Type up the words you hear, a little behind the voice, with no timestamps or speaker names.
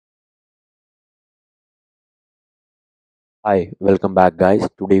Hi, welcome back, guys.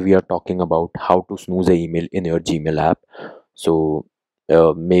 Today we are talking about how to snooze a email in your Gmail app. So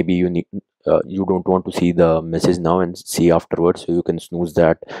maybe you don't want to see the message now and see afterwards, so you can snooze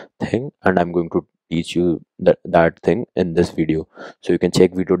that thing. And I'm going to teach you that thing in this video. So you can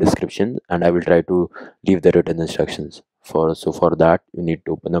check video description, and I will try to leave the written instructions. For that you need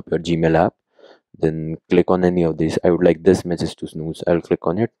to open up your Gmail app. Then click on any of these. I would like this message to snooze. I'll click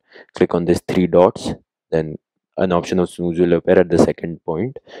on it. Click on these three dots. Then an option of snooze will appear at the second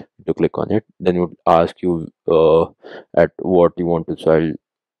point. To click on it, then it would ask you at what you want to. So I'll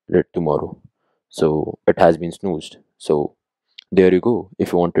let tomorrow. So it has been snoozed. So there you go.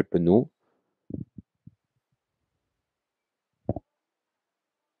 If you wanted to know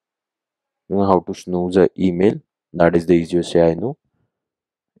how to snooze a email, that is the easiest way I know.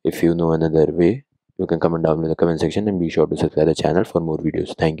 If you know another way, you can comment down in the comment section, and be sure to subscribe the channel for more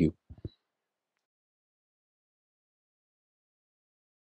videos. Thank you.